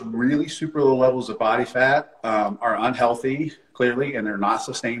 Those really super low levels of body fat are unhealthy, clearly, and they're not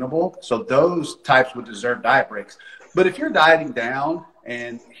sustainable. So those types would deserve diet breaks. But if you're dieting down,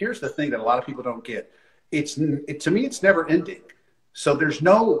 and here's the thing that a lot of people don't get, to me, it's never ending. So there's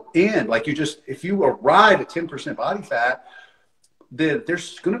no end. Like if you arrive at 10% body fat, then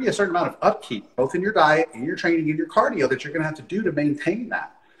there's going to be a certain amount of upkeep, both in your diet and your training and your cardio that you're going to have to do to maintain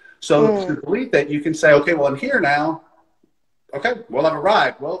that. So the belief that you can say, okay, well, I'm here now. Okay, well, I've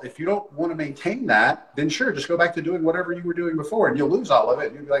arrived. Well, if you don't want to maintain that, then sure, just go back to doing whatever you were doing before and you'll lose all of it.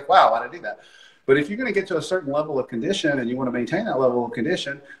 And you'll be like, wow, why did I do that? But if you're going to get to a certain level of condition and you want to maintain that level of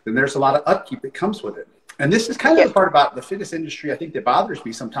condition, then there's a lot of upkeep that comes with it. And this is kind of the part about the fitness industry I think that bothers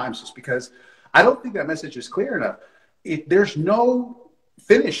me sometimes, just because I don't think that message is clear enough. There's no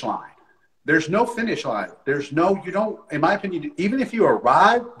finish line. There's no finish line. You don't, in my opinion, even if you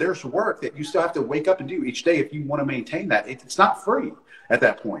arrive, there's work that you still have to wake up and do each day if you want to maintain that. It's not free at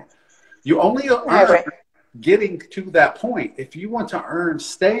that point. You only earn getting to that point. If you want to earn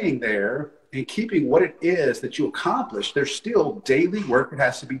staying there and keeping what it is that you accomplish, there's still daily work that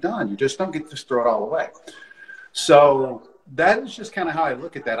has to be done. You just don't get to throw it all away. So that is just kind of how I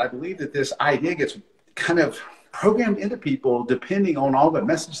look at that. I believe that this idea gets kind of programmed into people depending on all the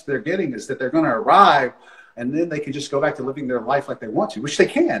message they're getting is that they're going to arrive and then they can just go back to living their life like they want to, which they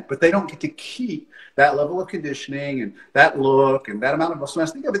can, but they don't get to keep that level of conditioning and that look and that amount of muscle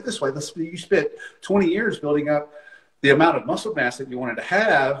mass. Think of it this way. You spent 20 years building up the amount of muscle mass that you wanted to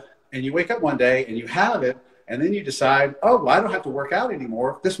have, and you wake up one day and you have it, and then you decide, oh, well, I don't have to work out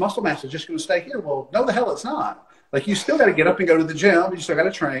anymore. This muscle mass is just going to stay here. Well, no, the hell it's not. Like, you still got to get up and go to the gym. You still got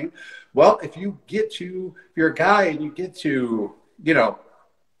to train. Well, if you're a guy and you get to,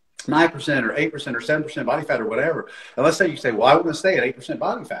 9% or 8% or 7% body fat or whatever, and let's say you say, well, I want to stay at 8%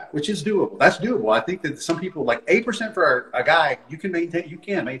 body fat, which is doable. That's doable. I think that some people, like 8% for a guy, you can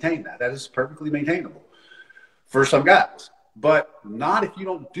maintain that. That is perfectly maintainable for some guys, but not if you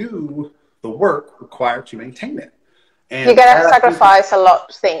don't do the work required to maintain it. And you got to sacrifice a lot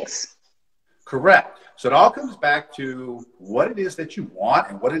of things. Correct. So it all comes back to what it is that you want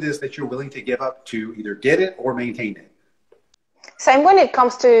and what it is that you're willing to give up to either get it or maintain it. Same when it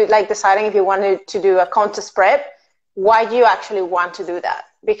comes to like deciding if you wanted to do a contest prep, why do you actually want to do that?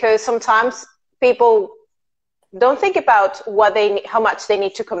 Because sometimes people don't think about how much they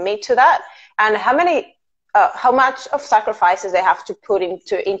need to commit to that, and how much of sacrifices they have to put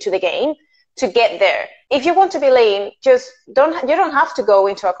into the game to get there. If you want to be lean, you don't have to go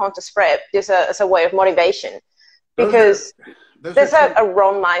into a contest prep just as a way of motivation, because there's a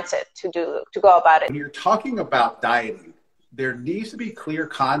wrong mindset to go about it. When you're talking about dieting, there needs to be clear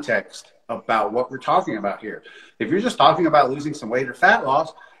context about what we're talking about here. If you're just talking about losing some weight or fat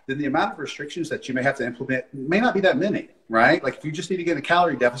loss, then the amount of restrictions that you may have to implement may not be that many, right? Like, if you just need to get in a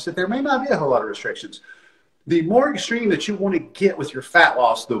calorie deficit, there may not be a whole lot of restrictions. The more extreme that you want to get with your fat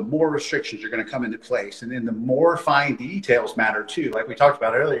loss, the more restrictions are going to come into place. And then the more fine details matter too. Like we talked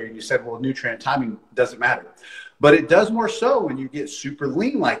about earlier, you said, well, nutrient timing doesn't matter. But it does more so when you get super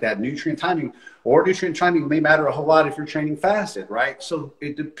lean like that. Nutrient timing may matter a whole lot if you're training fasted, right? So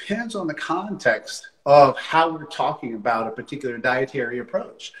it depends on the context of how we're talking about a particular dietary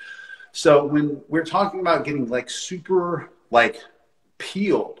approach. So when we're talking about getting like super like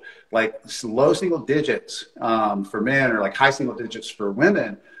peeled, like low single digits for men or like high single digits for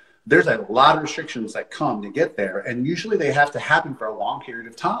women, there's a lot of restrictions that come to get there. And usually they have to happen for a long period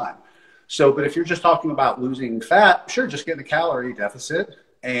of time. So, but if you're just talking about losing fat, sure, just get in a calorie deficit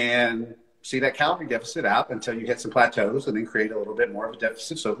and see that calorie deficit out until you hit some plateaus, and then create a little bit more of a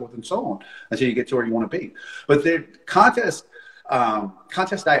deficit, so forth and so on, until you get to where you want to be. But the contest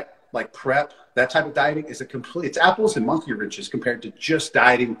diet, like prep, that type of dieting is it's apples and monkey wrenches compared to just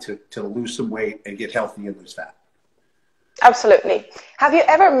dieting to lose some weight and get healthy and lose fat. Absolutely. Have you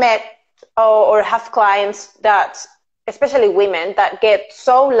ever met or have clients that, especially women, that get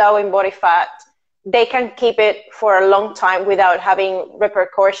so low in body fat, they can keep it for a long time without having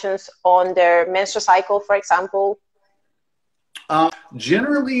repercussions on their menstrual cycle, for example?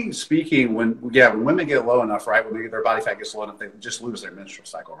 Generally speaking, when women get low enough, right, when their body fat gets low enough, they just lose their menstrual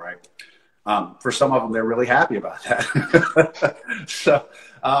cycle, right? For some of them, they're really happy about that. So,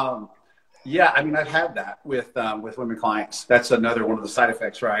 yeah, I mean, I've had that with women clients. That's another one of the side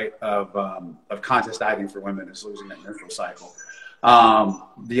effects, right, of contest dieting for women, is losing that menstrual cycle.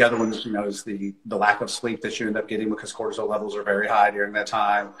 The other one is, is the lack of sleep that you end up getting because cortisol levels are very high during that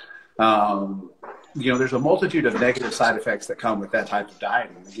time. There's a multitude of negative side effects that come with that type of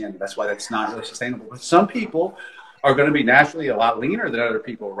dieting. Again, that's why that's not really sustainable. But some people are going to be naturally a lot leaner than other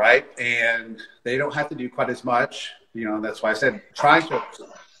people, right? And they don't have to do quite as much. That's why I said trying to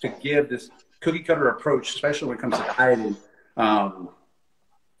give this cookie cutter approach, especially when it comes to dieting,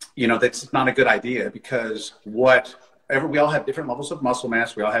 that's not a good idea, because we all have different levels of muscle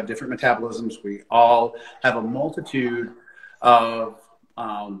mass. We all have different metabolisms. We all have a multitude of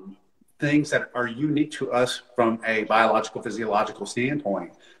things that are unique to us from a biological, physiological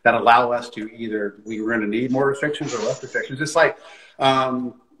standpoint that allow us to we're going to need more restrictions or less restrictions. It's like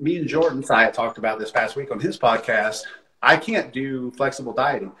me and Jordan Syatt talked about this past week on his podcast. I can't do flexible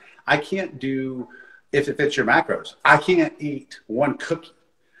dieting. I can't do if it fits your macros. I can't eat one cookie.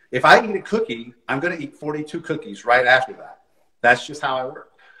 If I eat a cookie, I'm going to eat 42 cookies right after that. That's just how I work.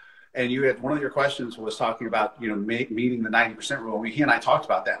 And one of your questions was talking about, meeting the 90% rule. He and I talked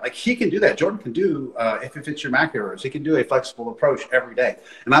about that. Like, he can do that. Jordan can do, if it fits your macros, he can do a flexible approach every day.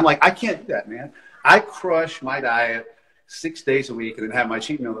 And I'm like, I can't do that, man. I crush my diet 6 days a week and then have my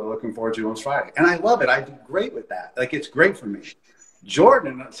cheat meal that I'm looking forward to on Friday. And I love it. I do great with that. Like, it's great for me.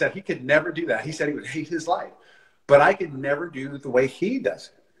 Jordan said he could never do that. He said he would hate his life. But I could never do it the way he does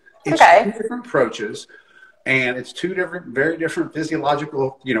it. It's two different approaches. And it's two very different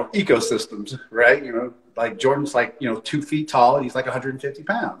physiological, ecosystems, right? Like Jordan's like, 2 feet tall and he's like 150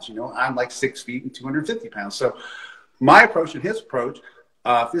 pounds. I'm like 6 feet and 250 pounds. So my approach and his approach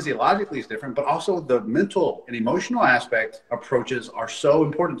physiologically is different, but also the mental and emotional aspect approaches are so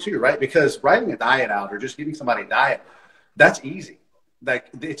important too, right? Because writing a diet out or just giving somebody a diet, that's easy. Like,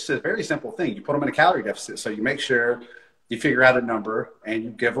 it's a very simple thing. You put them in a calorie deficit. So you make sure you figure out a number and you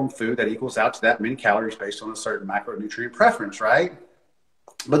give them food that equals out to that many calories based on a certain macronutrient preference, right?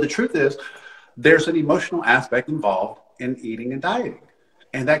 But the truth is, there's an emotional aspect involved in eating and dieting.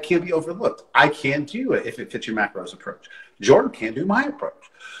 And that can't be overlooked. I can do it if it fits your macros approach. Jordan can't do my approach.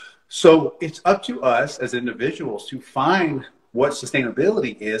 So it's up to us as individuals to find what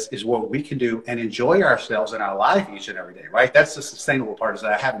sustainability is what we can do and enjoy ourselves in our life each and every day, right? That's the sustainable part, is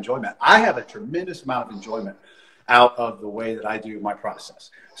that I have enjoyment. I have a tremendous amount of enjoyment out of the way that I do my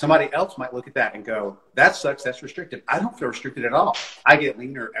process. Somebody else might look at that and go, that sucks, that's restricted. I don't feel restricted at all. I get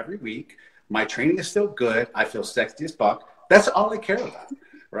leaner every week. My training is still good. I feel sexy as fuck. That's all I care about,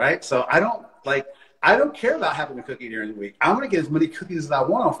 right? So I don't care about having a cookie during the week. I'm going to get as many cookies as I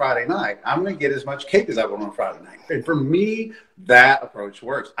want on Friday night. I'm going to get as much cake as I want on Friday night. And for me, that approach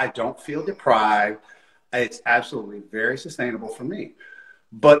works. I don't feel deprived. It's absolutely very sustainable for me.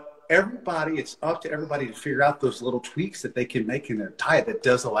 But everybody, it's up to everybody to figure out those little tweaks that they can make in their diet that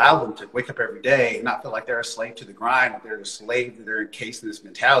does allow them to wake up every day and not feel like they're a slave to the grind, or they're a slave, that they're encased in this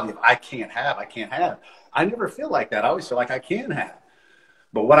mentality of I can't have. I never feel like that. I always feel like I can have.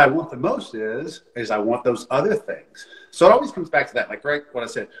 But what I want the most is I want those other things. So it always comes back to that, like, right, what I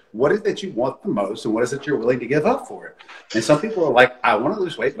said, what is it that you want the most, and what is it you're willing to give up for it? And some people are like, I want to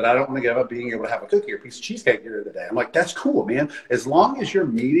lose weight, but I don't want to give up being able to have a cookie or a piece of cheesecake during the day. I'm like, that's cool, man. As long as you're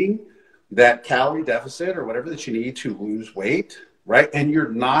meeting that calorie deficit or whatever that you need to lose weight, right, and you're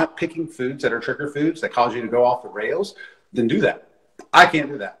not picking foods that are trigger foods that cause you to go off the rails, then do that. I can't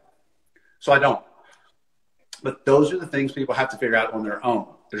do that. So I don't. But those are the things people have to figure out on their own.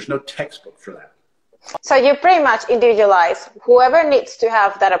 There's no textbook for that. So you pretty much individualize. Whoever needs to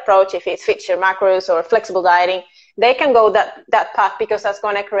have that approach, if it's fixed your macros or flexible dieting, they can go that path, because that's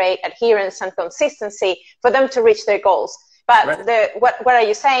going to create adherence and consistency for them to reach their goals. But right. What are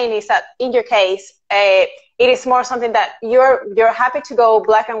you saying is that in your case, it is more something that you're happy to go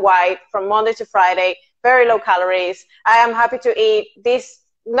black and white from Monday to Friday, very low calories. I am happy to eat this,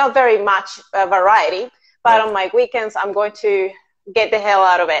 not very much variety, but on my weekends, I'm going to get the hell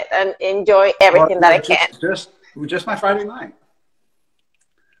out of it and enjoy everything that I can. Just my Friday night.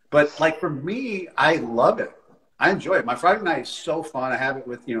 But like, for me, I love it. I enjoy it. My Friday night is so fun. I have it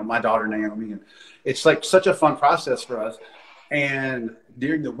with, my daughter Naomi, and it's like such a fun process for us. And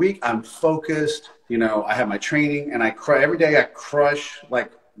during the week, I'm focused. I have my training, and every day I crush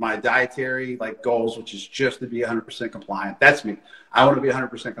like my dietary goals, which is just to be 100% compliant. That's me. I want to be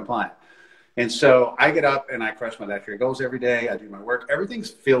 100% compliant. And so I get up and I crush my dietary goals every day. I do my work. Everything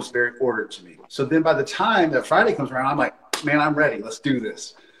feels very ordered to me. So then by the time that Friday comes around, I'm like, man, I'm ready. Let's do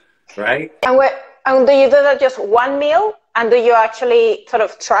this. Right? And do you do that just one meal? And do you actually sort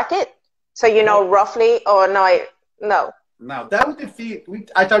of track it? So you know roughly, or no? No, that would defeat,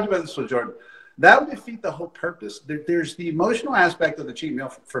 I talked about this with Jordan. That would defeat the whole purpose. There's the emotional aspect of the cheat meal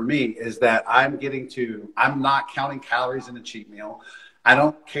for me, is that I'm not counting calories in the cheat meal. I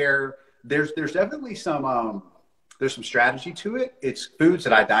don't care. There's definitely some strategy to it. It's foods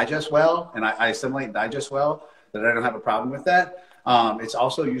that I digest well, and I assimilate and digest well, that I don't have a problem with that. It's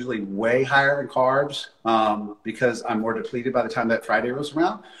also usually way higher in carbs because I'm more depleted by the time that Friday rolls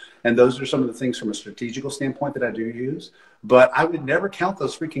around. And those are some of the things from a strategical standpoint that I do use. But I would never count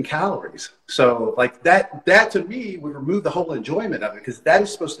those freaking calories. So like that to me would remove the whole enjoyment of it, because that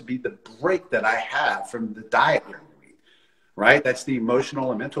is supposed to be the break that I have from the diet during the week, right? That's the emotional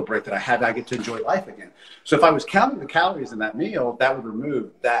and mental break that I had. I get to enjoy life again. So if I was counting the calories in that meal, that would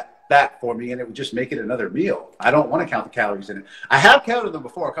remove that for me, and it would just make it another meal. I don't want to count the calories in it. I have counted them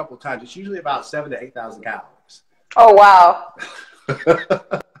before a couple of times. It's usually about 7,000 to 8,000 calories. Oh, wow.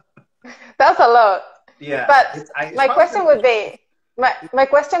 That's a lot. Yeah. But my question would be, my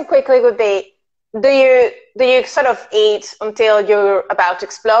question quickly would be, do you sort of eat until you're about to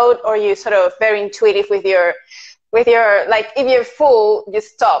explode, or you sort of very intuitive with your like, if you're full, you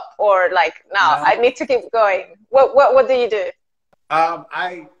stop, or like, no, I need to keep going. What do you do?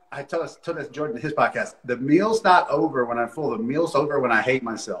 I told us Jordan in his podcast, the meal's not over when I'm full. The meal's over when I hate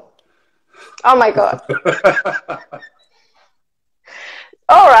myself. Oh my God.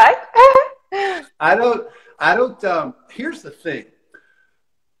 All right. I don't, here's the thing.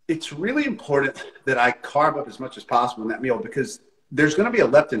 It's really important that I carb up as much as possible in that meal, because there's going to be a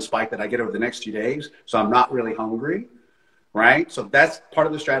leptin spike that I get over the next few days. So I'm not really hungry. Right. So that's part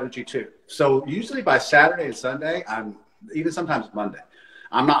of the strategy too. So usually by Saturday and Sunday, even sometimes Monday,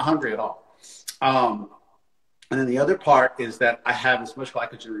 I'm not hungry at all. And then the other part is that I have as much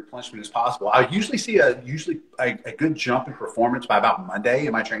glycogen replenishment as possible. I usually see a good jump in performance by about Monday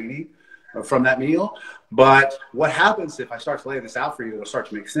in my training from that meal. But what happens if I start to lay this out for you, it'll start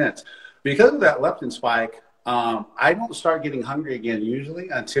to make sense. Because of that leptin spike, I don't start getting hungry again usually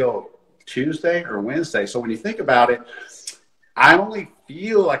until Tuesday or Wednesday. So when you think about it, I only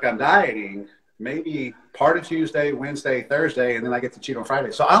feel like I'm dieting maybe part of Tuesday, Wednesday, Thursday, and then I get to cheat on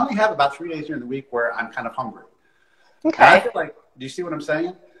Friday. So I only have about 3 days during the week where I'm kind of hungry. Okay. And I feel like, do you see what I'm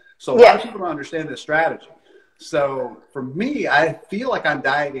saying? So a lot of people don't understand this strategy. So for me, I feel like I'm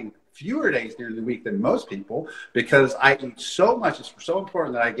dieting fewer days during the week than most people because I eat so much. It's so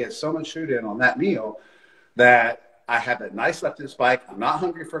important that I get so much food in on that meal that I have that nice leptin spike. I'm not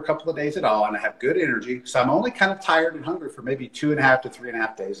hungry for a couple of days at all, and I have good energy. So I'm only kind of tired and hungry for maybe 2.5 to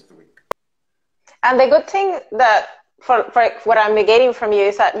 3.5 days of the week. And the good thing that for what I'm getting from you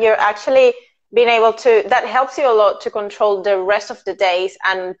is that you're actually being able to, that helps you a lot to control the rest of the days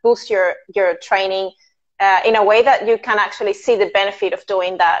and boost your training in a way that you can actually see the benefit of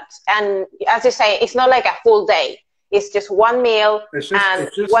doing that. And as you say, it's not like a full day. It's just one meal. It's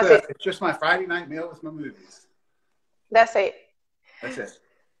just my Friday night meal with my movies. That's it. That's it.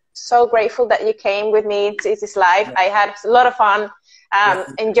 So grateful that you came with me to this live. I had a lot of fun.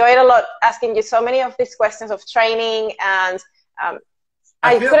 Enjoyed a lot asking you so many of these questions of training, and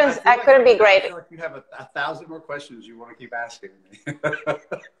I couldn't be great. I feel like you have 1,000 more questions you want to keep asking me.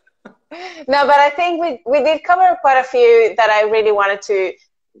 No, but I think we did cover quite a few that I really wanted to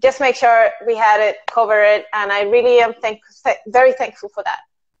just make sure we had it covered, and I really am very thankful for that.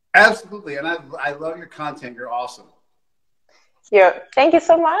 Absolutely, and I love your content. You're awesome. Yeah, thank you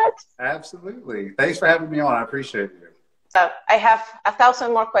so much. Absolutely. Thanks for having me on. I appreciate you. So I have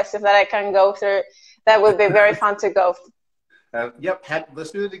 1,000 more questions that I can go through. That would be very fun to go. Yep.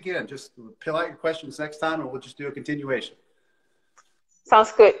 Let's do it again. Just fill out your questions next time, and we'll just do a continuation.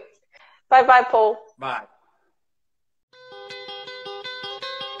 Sounds good. Bye-bye, Paul. Bye.